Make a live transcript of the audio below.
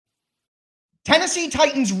Tennessee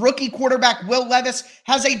Titans rookie quarterback Will Levis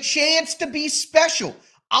has a chance to be special.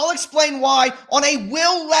 I'll explain why on a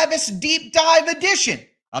Will Levis deep dive edition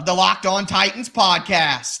of the Locked On Titans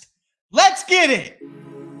podcast. Let's get it.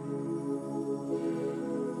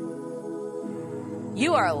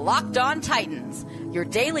 You are Locked On Titans, your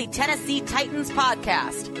daily Tennessee Titans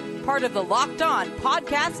podcast, part of the Locked On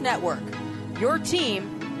Podcast Network, your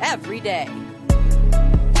team every day.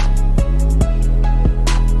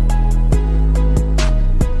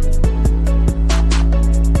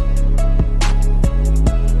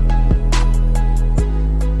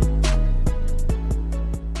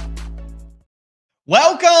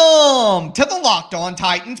 Welcome to the Locked On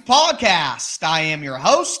Titans podcast. I am your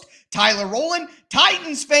host, Tyler Rowland.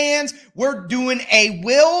 Titans fans, we're doing a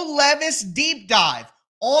Will Levis deep dive.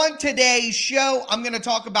 On today's show, I'm going to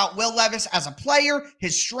talk about Will Levis as a player,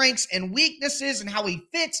 his strengths and weaknesses, and how he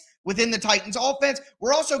fits within the Titans offense.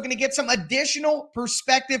 We're also going to get some additional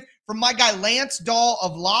perspective from my guy Lance Dahl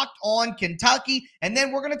of Locked On Kentucky. And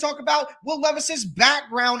then we're going to talk about Will Levis's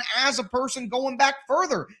background as a person going back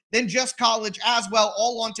further than just college as well,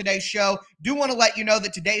 all on today's show. Do want to let you know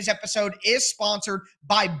that today's episode is sponsored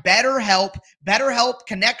by BetterHelp. BetterHelp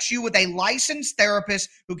connects you with a licensed therapist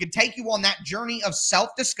who can take you on that journey of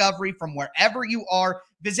self-discovery from wherever you are.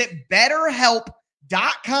 Visit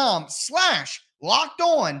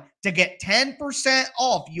BetterHelp.com/LockedOn to get 10%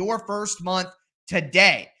 off your first month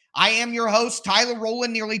today. I am your host, Tyler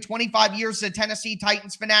Rowland, nearly 25 years as a Tennessee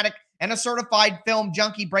Titans fanatic and a certified film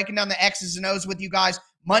junkie, breaking down the X's and O's with you guys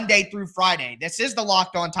Monday through Friday. This is the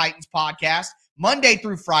Locked On Titans podcast, Monday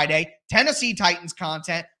through Friday, Tennessee Titans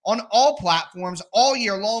content on all platforms all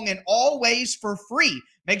year long and always for free.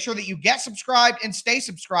 Make sure that you get subscribed and stay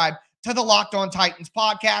subscribed to the Locked On Titans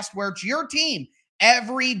podcast, where it's your team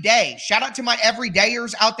every day. Shout out to my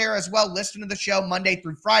everydayers out there as well, listening to the show Monday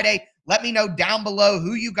through Friday. Let me know down below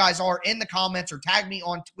who you guys are in the comments, or tag me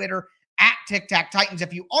on Twitter at TicTacTitans.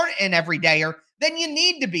 If you aren't an everydayer, then you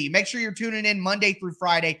need to be. Make sure you're tuning in Monday through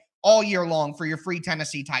Friday all year long for your free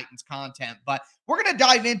Tennessee Titans content. But we're going to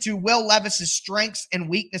dive into Will Levis's strengths and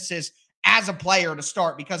weaknesses as a player to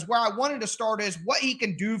start, because where I wanted to start is what he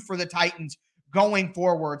can do for the Titans going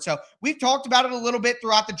forward. So we've talked about it a little bit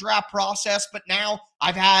throughout the draft process, but now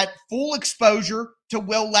I've had full exposure to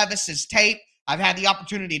Will Levis's tape. I've had the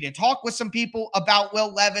opportunity to talk with some people about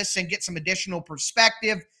Will Levis and get some additional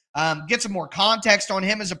perspective, get some more context on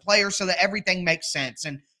him as a player so that everything makes sense.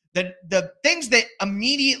 And the things that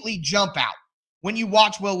immediately jump out when you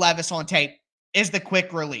watch Will Levis on tape is the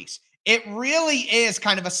quick release. It really is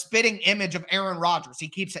kind of a spitting image of Aaron Rodgers. He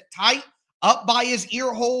keeps it tight up by his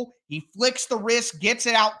ear hole. He flicks the wrist, gets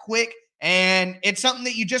it out quick, and it's something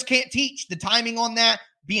that you just can't teach. The timing on that,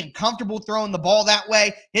 being comfortable throwing the ball that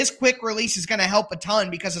way, his quick release is going to help a ton,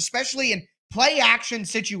 because especially in play action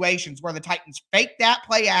situations where the Titans fake that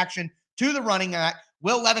play action to the running back,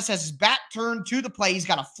 Will Levis has his back turned to the play. He's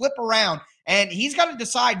got to flip around, and he's got to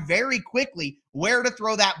decide very quickly where to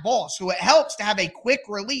throw that ball. So it helps to have a quick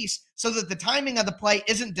release so that the timing of the play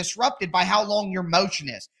isn't disrupted by how long your motion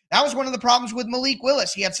is. That was one of the problems with Malik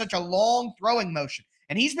Willis. He had such a long throwing motion,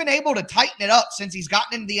 and he's been able to tighten it up since he's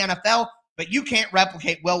gotten into the NFL. But you can't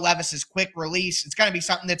replicate Will Levis's quick release. It's going to be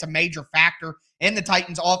something that's a major factor in the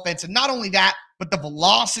Titans offense. And not only that, but the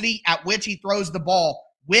velocity at which he throws the ball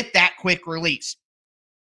with that quick release.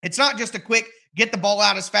 It's not just a quick get the ball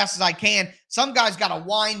out as fast as I can. Some guys got to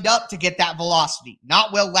wind up to get that velocity.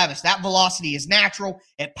 Not Will Levis. That velocity is natural.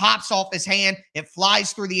 It pops off his hand. It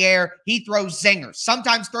flies through the air. He throws zingers.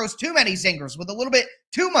 Sometimes throws too many zingers with a little bit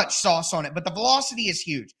too much sauce on it. But the velocity is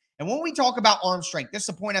huge. And when we talk about arm strength, this is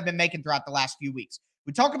a point I've been making throughout the last few weeks.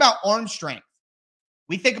 We talk about arm strength.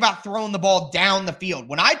 We think about throwing the ball down the field.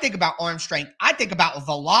 When I think about arm strength, I think about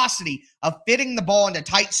velocity of fitting the ball into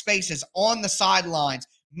tight spaces on the sidelines,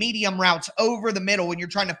 medium routes over the middle when you're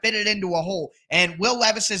trying to fit it into a hole. And Will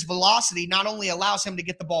Levis's velocity not only allows him to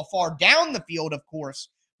get the ball far down the field, of course,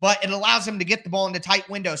 but it allows him to get the ball into tight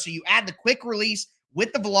windows. So you add the quick release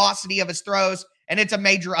with the velocity of his throws, and it's a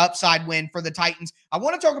major upside win for the Titans. I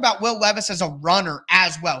want to talk about Will Levis as a runner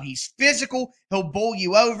as well. He's physical. He'll bowl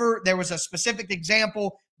you over. There was a specific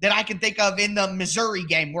example that I can think of in the Missouri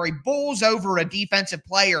game where he bowls over a defensive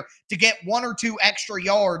player to get 1 or 2 extra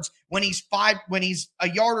yards when he's a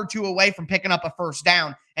yard or two away from picking up a first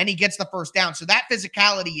down, and he gets the first down. So that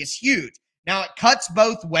physicality is huge. Now, it cuts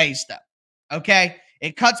both ways, though, okay?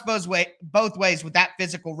 It cuts both ways with that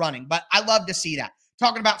physical running, but I love to see that.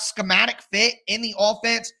 Talking about schematic fit in the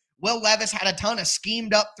offense, Will Levis had a ton of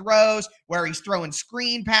schemed up throws where he's throwing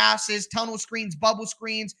screen passes, tunnel screens, bubble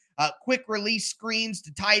screens, quick release screens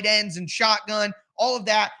to tight ends and shotgun, all of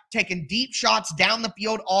that, taking deep shots down the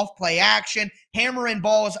field off play action, hammering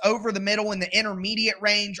balls over the middle in the intermediate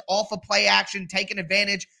range off of play action, taking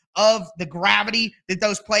advantage of the gravity that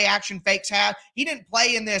those play action fakes have. He didn't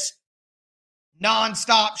play in this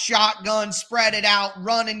nonstop shotgun, spread it out,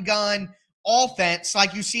 run and gun offense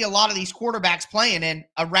like you see a lot of these quarterbacks playing in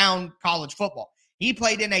around college football. He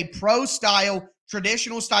played in a pro style,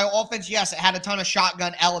 traditional style offense. Yes, it had a ton of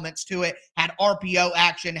shotgun elements to it, had RPO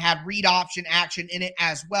action, had read option action in it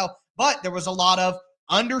as well. But there was a lot of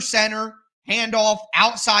under center, handoff,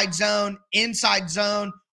 outside zone, inside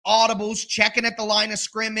zone, audibles, checking at the line of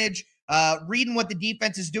scrimmage, reading what the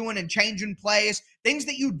defense is doing and changing plays, things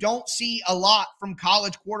that you don't see a lot from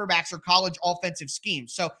college quarterbacks or college offensive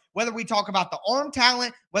schemes. So whether we talk about the arm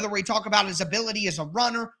talent, whether we talk about his ability as a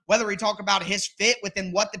runner, whether we talk about his fit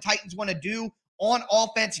within what the Titans want to do on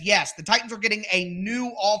offense, yes, the Titans are getting a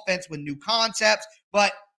new offense with new concepts,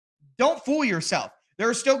 but don't fool yourself. There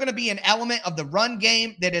is still going to be an element of the run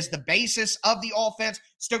game that is the basis of the offense.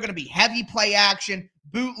 Still going to be heavy play action,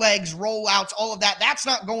 bootlegs, rollouts, all of that. That's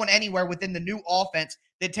not going anywhere within the new offense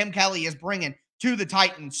that Tim Kelly is bringing to the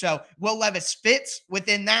Titans. So Will Levis fits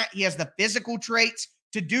within that. He has the physical traits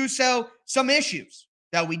to do so. Some issues,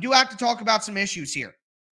 though. We do have to talk about some issues here.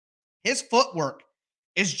 His footwork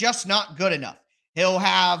is just not good enough. He'll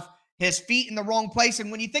have his feet in the wrong place. And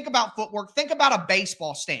when you think about footwork, think about a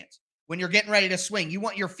baseball stance. When you're getting ready to swing, you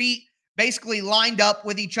want your feet basically lined up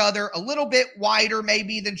with each other, a little bit wider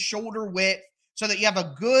maybe than shoulder width, so that you have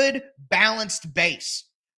a good balanced base.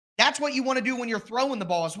 That's what you want to do when you're throwing the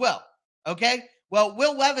ball as well, okay? Well,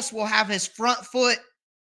 Will Levis will have his front foot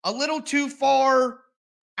a little too far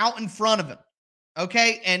out in front of him,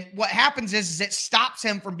 okay? And what happens is it stops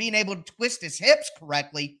him from being able to twist his hips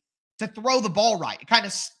correctly to throw the ball right. It kind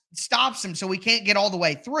of stops him so he can't get all the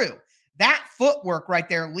way through. That footwork right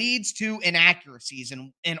there leads to inaccuracies.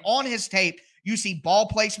 And on his tape, you see ball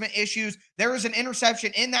placement issues. There is an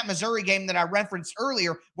interception in that Missouri game that I referenced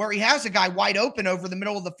earlier where he has a guy wide open over the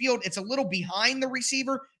middle of the field. It's a little behind the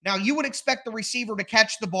receiver. Now, you would expect the receiver to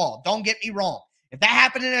catch the ball. Don't get me wrong. If that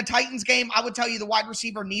happened in a Titans game, I would tell you the wide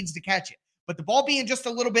receiver needs to catch it. But the ball being just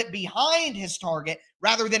a little bit behind his target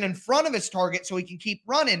rather than in front of his target so he can keep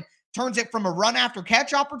running turns it from a run after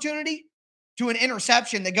catch opportunity to an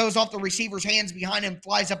interception that goes off the receiver's hands behind him,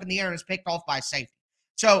 flies up in the air, and is picked off by safety.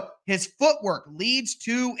 So his footwork leads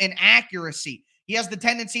to inaccuracy. He has the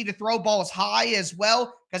tendency to throw balls high as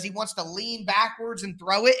well because he wants to lean backwards and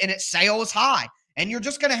throw it, and it sails high. And you're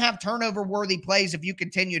just going to have turnover-worthy plays if you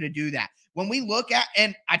continue to do that. When we look at,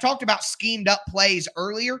 and I talked about schemed-up plays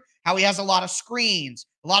earlier, how he has a lot of screens,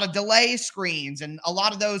 a lot of delay screens, and a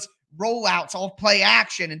lot of those rollouts off play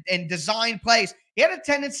action and design plays. He had a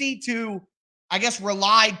tendency to, I guess,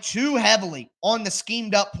 rely too heavily on the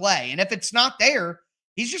schemed up play. And if it's not there,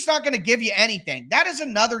 he's just not going to give you anything. That is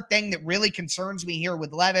another thing that really concerns me here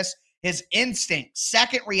with Levis, his instinct,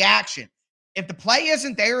 second reaction. If the play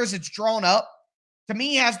isn't there as it's drawn up, to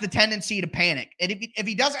me, he has the tendency to panic. And if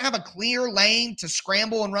he doesn't have a clear lane to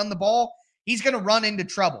scramble and run the ball, he's going to run into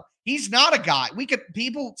trouble. He's not a guy.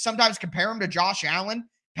 People sometimes compare him to Josh Allen,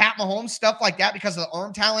 Pat Mahomes, stuff like that because of the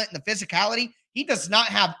arm talent and the physicality. He does not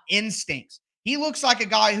have instincts. He looks like a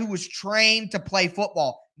guy who was trained to play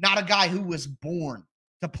football, not a guy who was born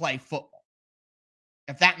to play football,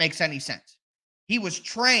 if that makes any sense. He was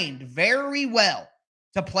trained very well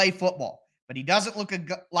to play football, but he doesn't look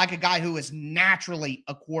like a guy who is naturally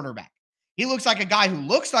a quarterback. He looks like a guy who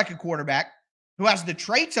looks like a quarterback, who has the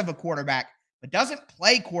traits of a quarterback, but doesn't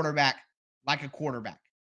play quarterback like a quarterback.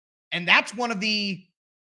 And that's one of the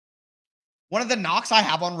knocks I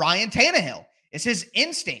have on Ryan Tannehill. It's his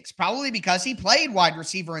instincts, probably because he played wide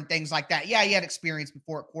receiver and things like that. Yeah, he had experience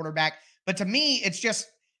before at quarterback. But to me, it's just,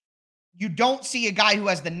 you don't see a guy who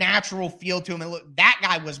has the natural feel to him. And look, that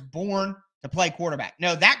guy was born to play quarterback.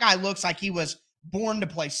 No, that guy looks like he was born to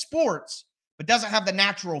play sports, but doesn't have the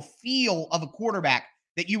natural feel of a quarterback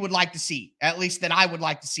that you would like to see, at least that I would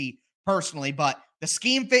like to see personally. But the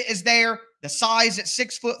scheme fit is there. The size at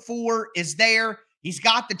 6'4" is there. He's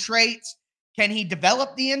got the traits. Can he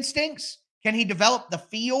develop the instincts? Can he develop the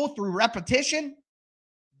feel through repetition?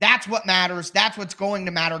 That's what matters. That's what's going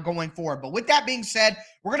to matter going forward. But with that being said,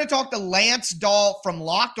 we're going to talk to Lance Dahl from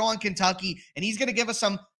Locked On Kentucky, and he's going to give us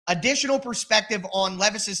some additional perspective on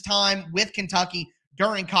Levis's time with Kentucky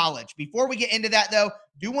during college. Before we get into that, though,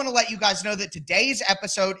 do want to let you guys know that today's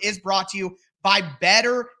episode is brought to you by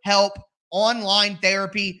BetterHelp Online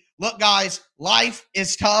Therapy. Look, guys, life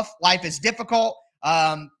is tough. Life is difficult.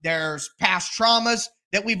 There's past traumas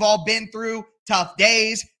that we've all been through. tough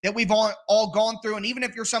days that we've all gone through. And even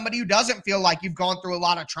if you're somebody who doesn't feel like you've gone through a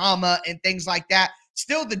lot of trauma and things like that,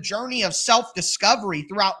 still the journey of self-discovery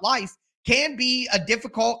throughout life can be a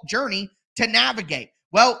difficult journey to navigate.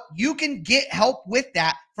 Well, you can get help with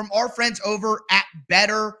that from our friends over at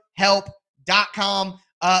BetterHelp.com.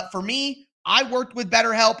 For me, I worked with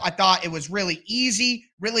BetterHelp. I thought it was really easy,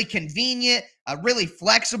 really convenient, really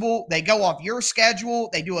flexible. They go off your schedule.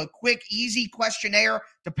 They do a quick, easy questionnaire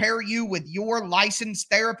to pair you with your licensed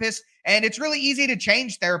therapist. And it's really easy to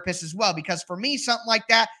change therapists as well, because for me, something like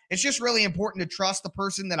that, it's just really important to trust the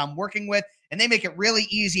person that I'm working with. And they make it really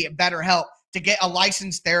easy at BetterHelp to get a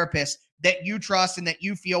licensed therapist that you trust and that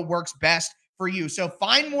you feel works best for you. So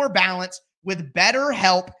find more balance with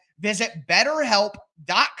BetterHelp. Visit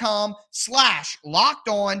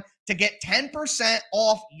BetterHelp.com/lockedon to get 10%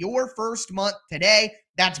 off your first month today.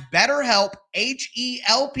 That's BetterHelp,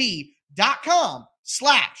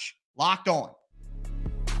 HELP.com/lockedon.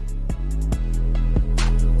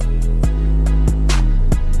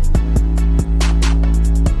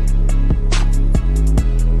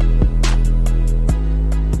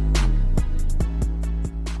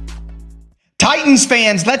 Titans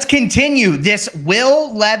fans, let's continue this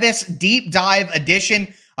Will Levis deep dive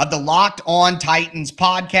edition of the Locked On Titans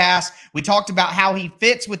podcast. We talked about how he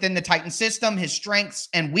fits within the Titan system, his strengths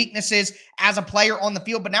and weaknesses as a player on the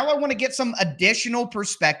field. But now I want to get some additional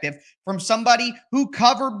perspective from somebody who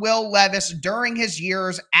covered Will Levis during his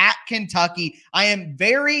years at Kentucky. I am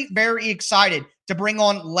very, very excited to bring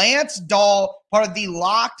on Lance Dahl, part of the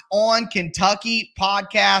Locked On Kentucky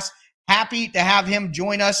podcast. Happy to have him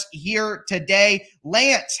join us here today.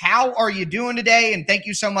 Lance, how are you doing today? And thank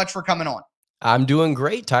you so much for coming on. I'm doing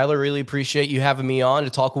great, Tyler. Really appreciate you having me on to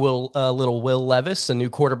talk little Will Levis, a new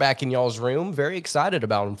quarterback in y'all's room. Very excited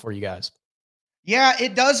about him for you guys. Yeah,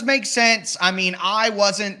 it does make sense. I mean, I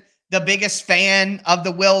wasn't the biggest fan of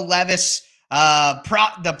the Will Levis,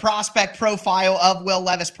 the prospect profile of Will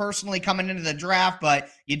Levis personally coming into the draft, but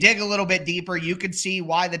you dig a little bit deeper, you could see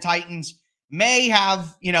why the Titans may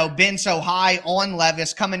have, been so high on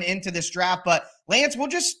Levis coming into this draft. But Lance, we'll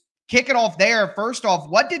just kick it off there. First off,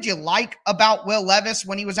 what did you like about Will Levis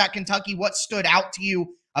when he was at Kentucky? What stood out to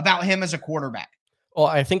you about him as a quarterback? Well,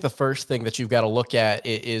 I think the first thing that you've got to look at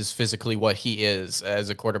is physically what he is as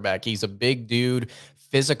a quarterback. He's a big dude,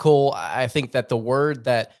 physical. I think that the word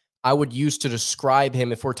that I would use to describe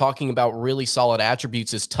him, if we're talking about really solid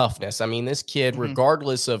attributes, is toughness. I mean, this kid,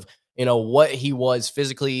 regardless of what he was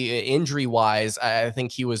physically, injury-wise, I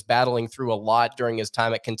think he was battling through a lot during his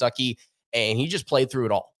time at Kentucky, and he just played through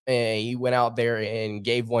it all. And he went out there and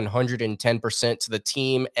gave 110% to the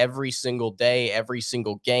team every single day, every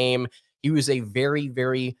single game. He was a very,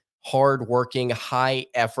 very hard-working,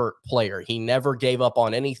 high-effort player. He never gave up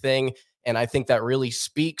on anything. And I think that really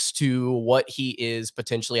speaks to what he is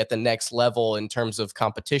potentially at the next level in terms of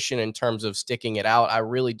competition, in terms of sticking it out. I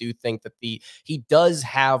really do think that he does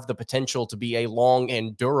have the potential to be a long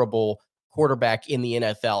and durable quarterback in the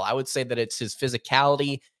NFL. I would say that it's his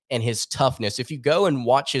physicality and his toughness. If you go and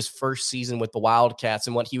watch his first season with the Wildcats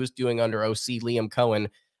and what he was doing under OC Liam Cohen,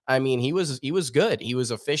 I mean, he was good. He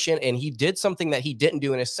was efficient, and he did something that he didn't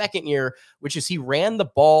do in his second year, which is he ran the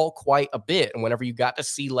ball quite a bit. And whenever you got to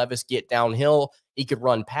see Levis get downhill, he could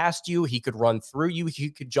run past you, he could run through you, he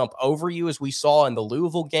could jump over you, as we saw in the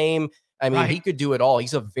Louisville game. I mean, He could do it all.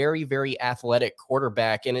 He's a very, very athletic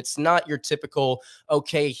quarterback, and it's not your typical,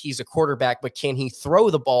 okay, he's a quarterback, but can he throw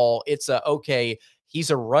the ball? It's okay, he's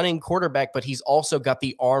a running quarterback, but he's also got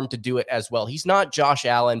the arm to do it as well. He's not Josh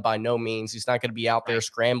Allen by no means. He's not going to be out there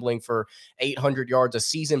scrambling for 800 yards a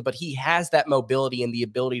season, but he has that mobility and the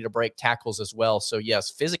ability to break tackles as well. So yes,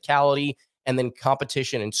 physicality and then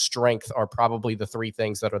competition and strength are probably the three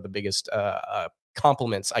things that are the biggest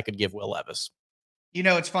compliments I could give Will Levis.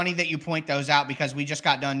 It's funny that you point those out, because we just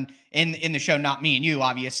got done in the show, not me and you,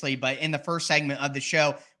 obviously, but in the first segment of the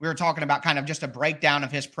show, we were talking about kind of just a breakdown of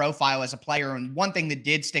his profile as a player. And one thing that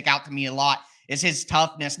did stick out to me a lot is his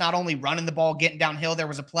toughness, not only running the ball, getting downhill. There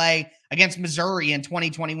was a play against Missouri in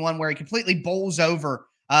 2021 where he completely bowls over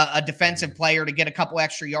a defensive player to get a couple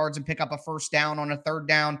extra yards and pick up a first down on a third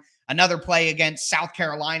down. Another play against South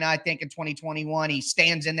Carolina, I think in 2021, he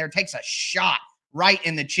stands in there, takes a shot right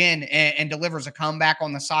in the chin and delivers a comeback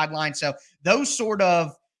on the sideline. So those sort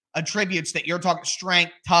of attributes that you're talking,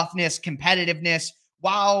 strength, toughness, competitiveness,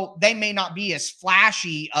 while they may not be as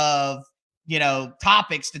flashy of,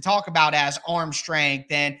 topics to talk about as arm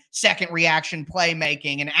strength and second reaction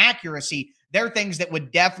playmaking and accuracy, they're things that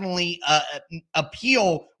would definitely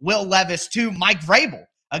appeal Will Levis to Mike Vrabel.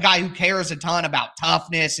 a guy who cares a ton about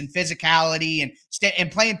toughness and physicality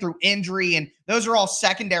and playing through injury. And those are all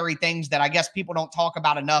secondary things that I guess people don't talk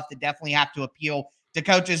about enough that definitely have to appeal to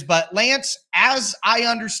coaches. But Lance, as I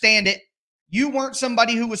understand it, you weren't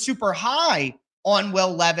somebody who was super high on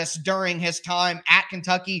Will Levis during his time at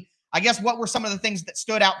Kentucky. I guess what were some of the things that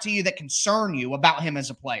stood out to you that concern you about him as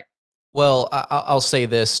a player? Well, I'll say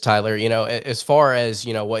this, Tyler. As far as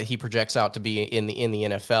what he projects out to be in the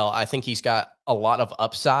NFL, I think he's got a lot of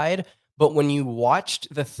upside. But when you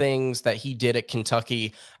watched the things that he did at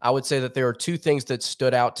Kentucky, I would say that there are two things that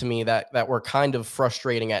stood out to me that were kind of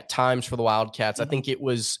frustrating at times for the Wildcats. I think it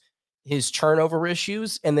was his turnover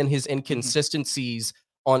issues and then his inconsistencies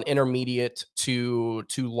on intermediate to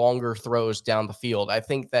longer throws down the field. I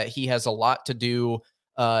think that he has a lot to do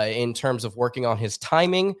in terms of working on his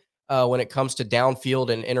timing when it comes to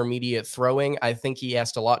downfield and intermediate throwing. I think he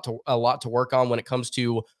has a lot to work on when it comes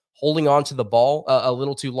to holding on to the ball a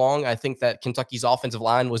little too long. I think that Kentucky's offensive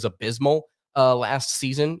line was abysmal last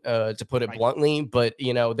season, to put it bluntly. But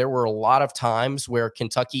there were a lot of times where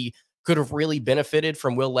Kentucky could have really benefited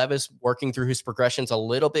from Will Levis working through his progressions a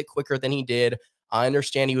little bit quicker than he did. I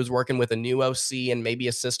understand he was working with a new OC and maybe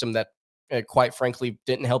a system that, quite frankly,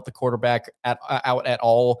 didn't help the quarterback out at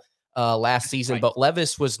all last season. But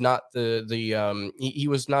Levis was not he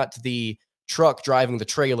was not the truck driving the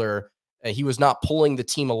trailer. He was not pulling the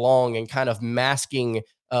team along and kind of masking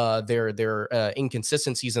their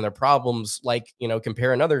inconsistencies and their problems. Like,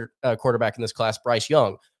 compare another quarterback in this class, Bryce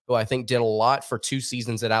Young, who I think did a lot for 2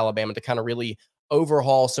 seasons at Alabama to kind of really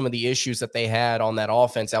overhaul some of the issues that they had on that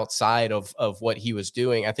offense outside of what he was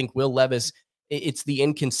doing. I think Will Levis, it's the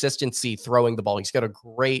inconsistency throwing the ball. He's got a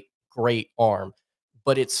great arm,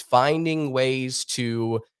 but it's finding ways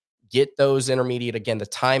to get those intermediate, again, the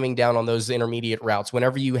timing down on those intermediate routes.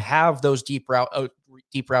 Whenever you have those deep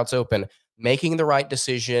routes open, making the right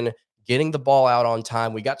decision, getting the ball out on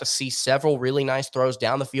time. We got to see several really nice throws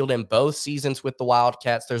down the field in both seasons with the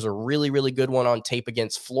Wildcats. There's a really good one on tape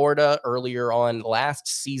against Florida earlier on last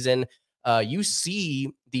season. You see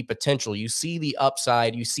the potential, you see the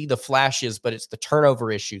upside, you see the flashes, but it's the turnover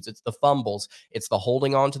issues, it's the fumbles, it's the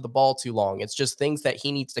holding on to the ball too long. It's just things that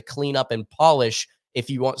he needs to clean up and polish if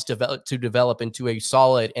he wants to develop into a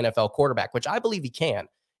solid NFL quarterback, which I believe he can.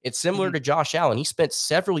 It's similar to Josh Allen. He spent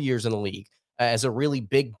several years in the league as a really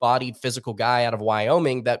big-bodied physical guy out of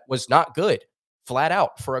Wyoming that was not good, flat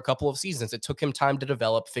out, for a couple of seasons. It took him time to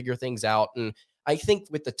develop, figure things out. And I think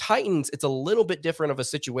with the Titans, it's a little bit different of a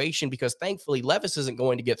situation because thankfully Levis isn't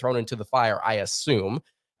going to get thrown into the fire, I assume.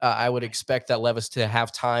 I would expect that Levis to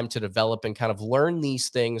have time to develop and kind of learn these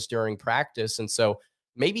things during practice. And so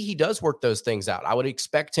maybe he does work those things out. I would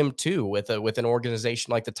expect him to with an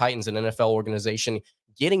organization like the Titans, an NFL organization,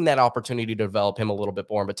 getting that opportunity to develop him a little bit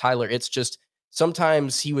more. But Tyler, it's just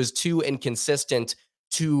sometimes he was too inconsistent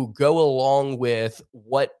to go along with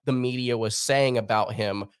what the media was saying about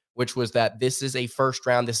him, which was that this is a first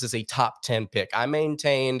round, this is a top 10 pick. I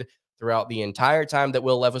maintained throughout the entire time that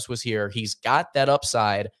Will Levis was here, he's got that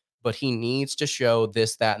upside, but he needs to show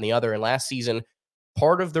this, that, and the other. And last season,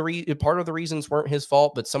 part of the reasons weren't his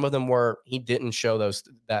fault, but some of them were. He didn't show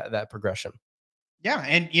that progression. Yeah,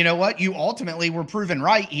 and you know what? You ultimately were proven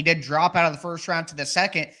right. He did drop out of the first round to the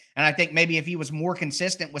second, and I think maybe if he was more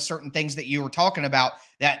consistent with certain things that you were talking about,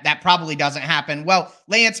 that probably doesn't happen. Well,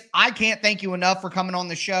 Lance, I can't thank you enough for coming on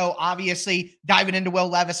the show. Obviously, diving into Will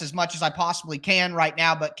Levis as much as I possibly can right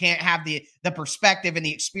now, but can't have the perspective and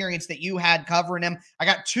the experience that you had covering him. I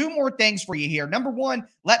got 2 more things for you here. Number 1,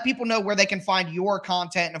 let people know where they can find your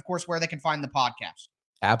content and, of course, where they can find the podcast.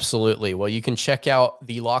 Absolutely. Well, you can check out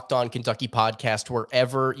the Locked On Kentucky podcast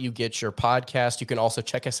wherever you get your podcast. You can also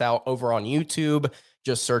check us out over on YouTube.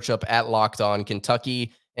 Just search up at Locked On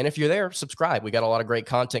Kentucky. And if you're there, subscribe. We got a lot of great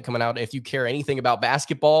content coming out. If you care anything about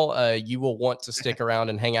basketball, you will want to stick around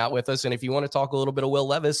and hang out with us. And if you want to talk a little bit of Will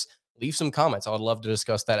Levis, leave some comments. I would love to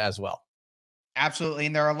discuss that as well. Absolutely.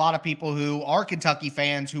 And there are a lot of people who are Kentucky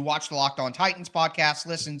fans who watch the Locked On Titans podcast,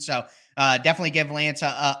 listen. So definitely give Lance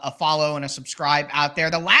a follow and a subscribe out there.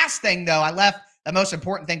 The last thing, though, I left the most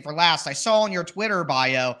important thing for last. I saw on your Twitter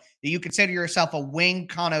bio that you consider yourself a wing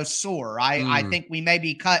connoisseur. I think we may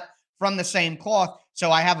be cut from the same cloth. So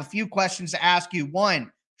I have a few questions to ask you. 1,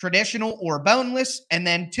 traditional or boneless? And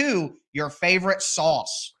then 2, your favorite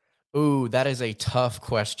sauce? Ooh, that is a tough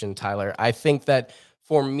question, Tyler. I think that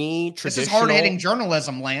for me, this is hard-hitting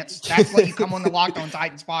journalism, Lance. That's what you come on the Locked On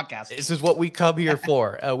Titans podcast. This is what we come here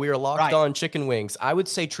for. We are locked on chicken wings. I would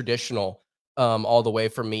say traditional all the way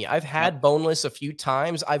for me. I've had boneless a few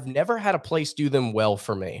times. I've never had a place do them well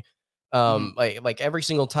for me. Like every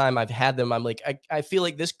single time I've had them, I'm like, I feel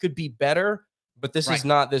like this could be better, but this Right. is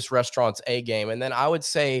not this restaurant's A game. And then I would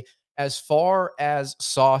say, as far as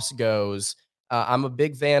sauce goes, I'm a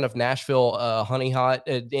big fan of Nashville honey hot.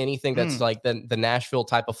 Anything that's Mm, like the Nashville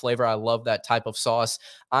type of flavor, I love that type of sauce.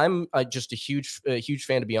 I'm just a huge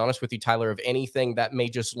fan, to be honest with you, Tyler, of anything that may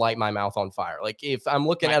just light my mouth on fire. Like if I'm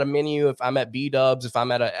looking right. at a menu, if I'm at B Dubs, if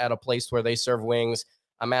I'm at a place where they serve wings,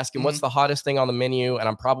 I'm asking what's Mhm. the hottest thing on the menu, and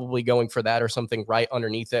I'm probably going for that or something right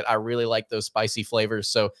underneath it. I really like those spicy flavors,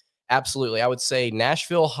 so absolutely, I would say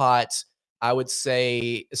Nashville hot. I would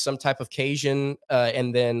say some type of Cajun,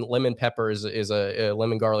 and then lemon pepper is a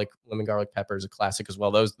lemon garlic pepper is a classic as well.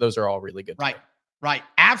 Those are all really good to Right. me. Right.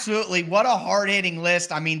 Absolutely. What a hard hitting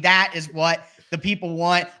list. I mean, that is what the people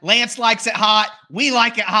want. Lance likes it hot. We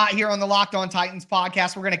like it hot here on the Locked On Titans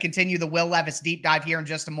podcast. We're going to continue the Will Levis deep dive here in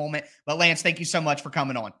just a moment. But Lance, thank you so much for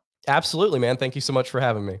coming on. Absolutely, man. Thank you so much for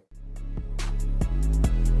having me.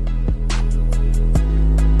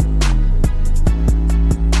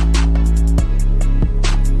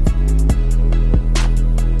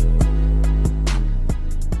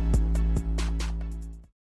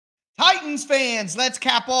 Titans fans, let's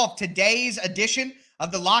cap off today's edition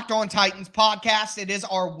of the Locked On Titans podcast. It is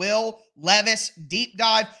our Will Levis deep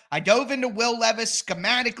dive. I dove into Will Levis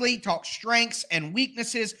schematically, talked strengths and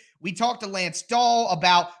weaknesses. We talked to Lance Dahl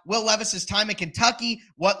about Will Levis's time in Kentucky,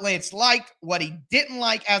 what Lance liked, what he didn't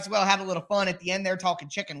like as well. Had a little fun at the end there talking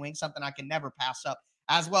chicken wings, something I can never pass up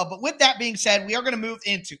as well. But with that being said, we are going to move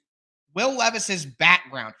into Will Levis's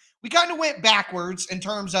background. We kind of went backwards in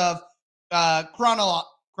terms of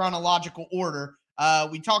chronological order.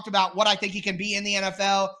 We talked about what I think he can be in the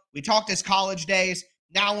NFL. We talked his college days.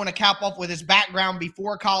 Now I want to cap off with his background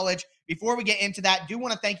before college. Before we get into that, do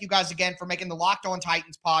want to thank you guys again for making the Locked On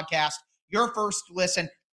Titans podcast your first listen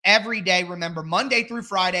every day. Remember, Monday through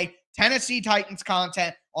Friday, Tennessee Titans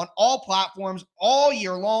content on all platforms all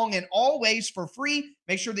year long and always for free.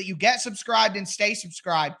 Make sure that you get subscribed and stay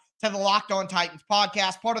subscribed to the Locked On Titans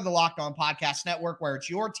podcast, part of the Locked On Podcast Network, where it's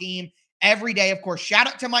your team every day. Of course, shout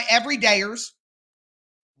out to my everydayers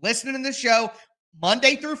listening to the show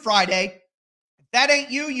Monday through Friday. If that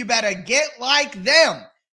ain't you, you better get like them,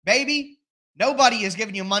 baby. Nobody is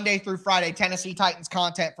giving you Monday through Friday Tennessee Titans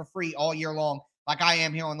content for free all year long like I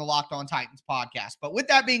am here on the Locked On Titans podcast. But with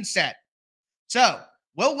that being said, so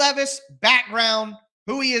Will Levis, background,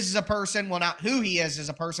 who he is as a person. Well, not who he is as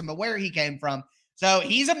a person, but where he came from. So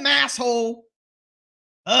he's a masshole.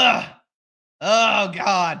 Ugh. Oh,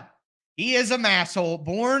 God. He is a masshole.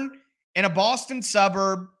 Born in a Boston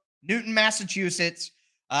suburb, Newton, Massachusetts.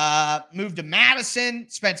 Moved to Madison,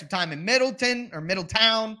 spent some time in Middleton or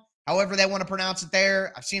Middletown, however they want to pronounce it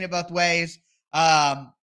there. I've seen it both ways.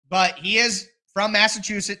 But he is from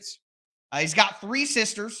Massachusetts. He's got 3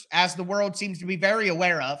 sisters, as the world seems to be very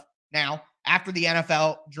aware of now after the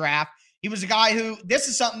NFL draft. He was a guy who, this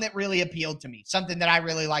is something that really appealed to me, something that I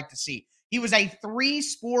really like to see. He was a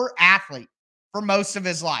 3-sport athlete for most of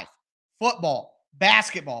his life: football,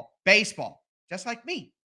 basketball, baseball, just like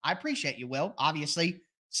me. I appreciate you, Will. Obviously,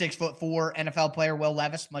 6'4" NFL player Will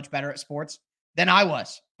Levis, much better at sports than I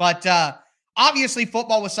was. But obviously,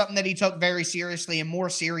 football was something that he took very seriously and more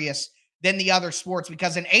serious than the other sports,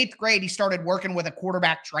 because in 8th grade, he started working with a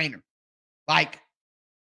quarterback trainer. Like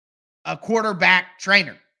a quarterback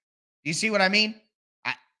trainer. Do you see what I mean?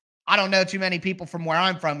 I don't know too many people from where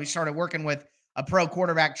I'm from who started working with a pro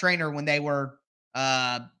quarterback trainer when they were,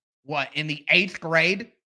 in the 8th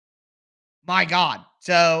grade? My God.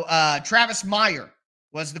 So Travis Meyer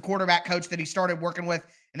was the quarterback coach that he started working with,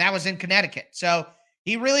 and that was in Connecticut. So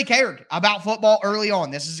he really cared about football early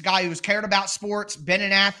on. This is a guy who's cared about sports, been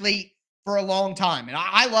an athlete for a long time. And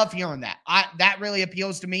I love hearing that. That really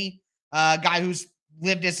appeals to me. A guy who's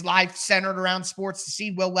lived his life centered around sports, to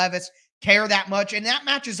see Will Levis care that much. And that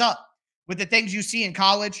matches up with the things you see in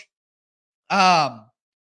college.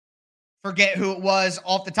 Forget who it was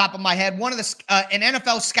off the top of my head. One of the an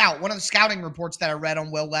NFL scout, one of the scouting reports that I read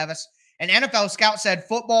on Will Levis, an NFL scout said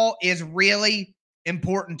football is really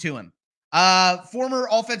important to him. Former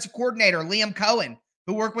offensive coordinator Liam Cohen,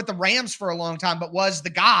 who worked with the Rams for a long time, but was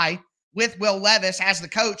the guy with Will Levis as the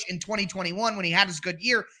coach in 2021 when he had his good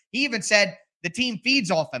year. He even said the team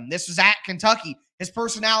feeds off him. This was at Kentucky. His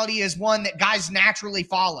personality is one that guys naturally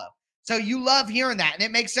follow. So you love hearing that. And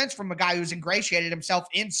it makes sense from a guy who's ingratiated himself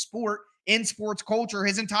in sports culture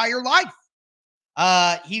his entire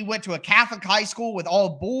life. He went to a Catholic high school with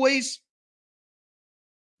all boys.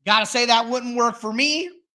 Gotta say that wouldn't work for me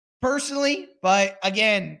personally. But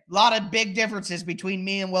again, a lot of big differences between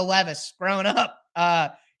me and Will Levis growing up.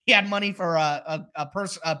 He had money for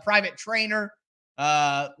a private trainer,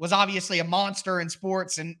 was obviously a monster in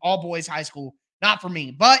sports, and all boys high school. Not for me.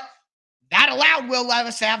 But that allowed Will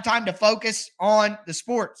Levis to have time to focus on the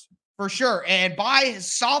sports for sure. And by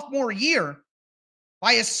his sophomore year,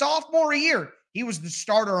 he was the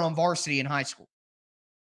starter on varsity in high school.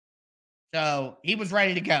 So he was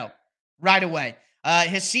ready to go right away.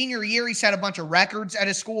 His senior year, he set a bunch of records at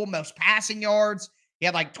his school, most passing yards. He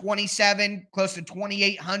had like 27, close to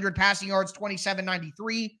 2,800 passing yards,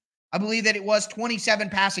 2,793. I believe that it was 27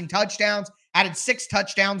 passing touchdowns, added 6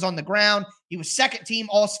 touchdowns on the ground. He was second team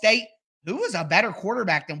All-State. Who was a better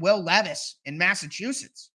quarterback than Will Levis in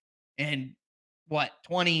Massachusetts in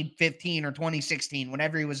 2015 or 2016,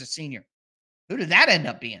 whenever he was a senior? Who did that end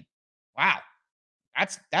up being? Wow.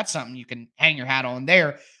 That's something you can hang your hat on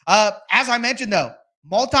there. As I mentioned, though,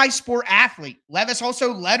 multi-sport athlete. Levis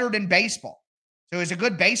also lettered in baseball. So he's a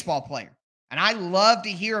good baseball player. And I love to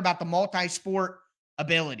hear about the multi-sport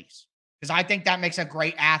abilities because I think that makes a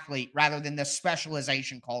great athlete rather than the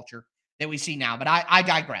specialization culture that we see now. But I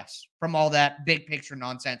digress from all that big picture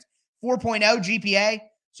nonsense. 4.0 GPA.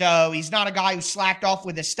 So he's not a guy who slacked off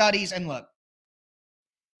with his studies. And look,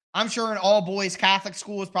 I'm sure an all-boys Catholic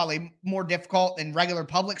school is probably more difficult than regular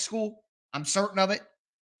public school. I'm certain of it.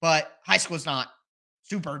 But high school is not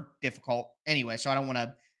super difficult anyway, so I don't want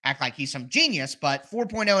to act like he's some genius. But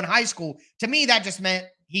 4.0 in high school, to me, that just meant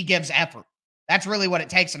he gives effort. That's really what it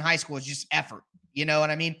takes in high school is just effort. You know what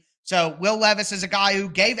I mean? So Will Levis is a guy who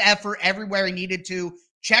gave effort everywhere he needed to,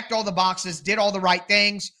 checked all the boxes, did all the right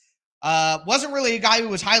things. Wasn't really a guy who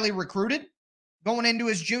was highly recruited going into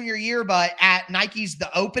his junior year, but at Nike's The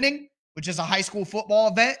Opening, which is a high school football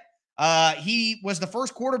event, he was the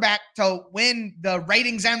first quarterback to win the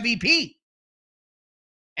ratings MVP.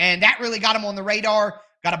 And that really got him on the radar.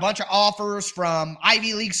 Got a bunch of offers from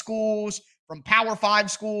Ivy League schools, from Power 5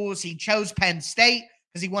 schools. He chose Penn State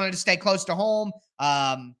because he wanted to stay close to home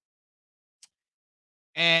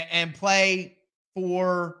and play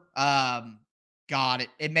for, God,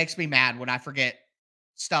 it makes me mad when I forget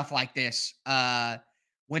stuff like this.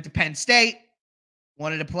 Went to Penn State,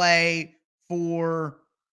 wanted to play for,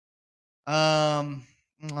 oh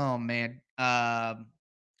man, I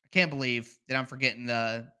can't believe that I'm forgetting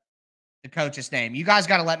the coach's name. You guys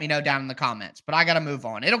got to let me know down in the comments, but I got to move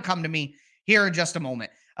on. It'll come to me here in just a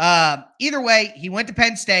moment. Either way, he went to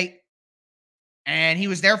Penn State and he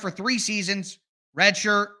was there for 3 seasons,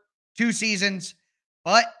 redshirt, 2 seasons,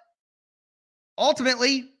 but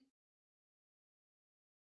ultimately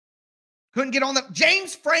couldn't get on the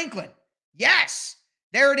James Franklin. Yes,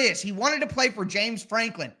 there it is. He wanted to play for James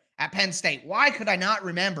Franklin at Penn State. Why could I not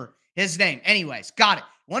remember his name? Anyways, got it.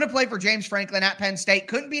 Want to play for James Franklin at Penn State.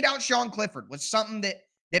 Couldn't beat out Sean Clifford, was something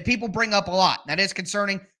that people bring up a lot. That is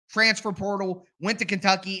concerning. Transfer portal, went to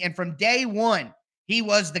Kentucky, and from day one, he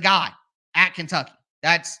was the guy at Kentucky.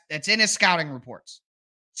 That's in his scouting reports.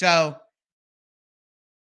 So,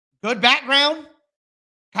 good background.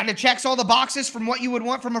 Kind of checks all the boxes from what you would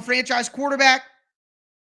want from a franchise quarterback.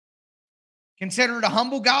 Considered a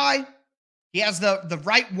humble guy. He has the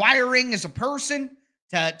right wiring as a person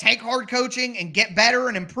to take hard coaching and get better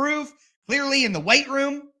and improve. Clearly in the weight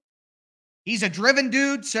room, he's a driven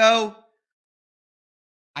dude. So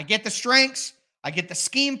I get the strengths. I get the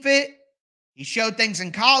scheme fit. He showed things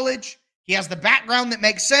in college. He has the background that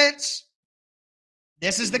makes sense.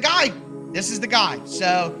 This is the guy. This is the guy.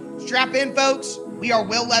 So strap in, folks. We are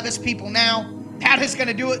Will Levis people now. That is going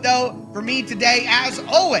to do it, though, for me today. As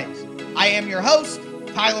always, I am your host,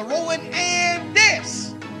 Tyler Rowland, and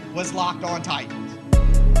this was Locked On Titans.